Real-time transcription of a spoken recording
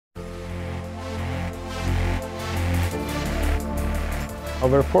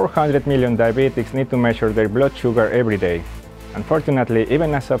Over 400 million diabetics need to measure their blood sugar every day. Unfortunately,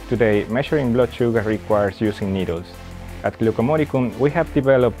 even as of today, measuring blood sugar requires using needles. At Modicum, we have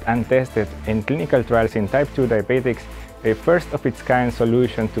developed and tested in clinical trials in type 2 diabetics a first-of-its-kind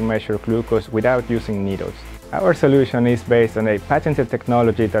solution to measure glucose without using needles. Our solution is based on a patented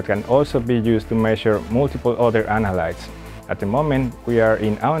technology that can also be used to measure multiple other analytes. At the moment, we are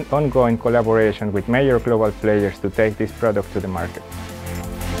in ongoing collaboration with major global players to take this product to the market.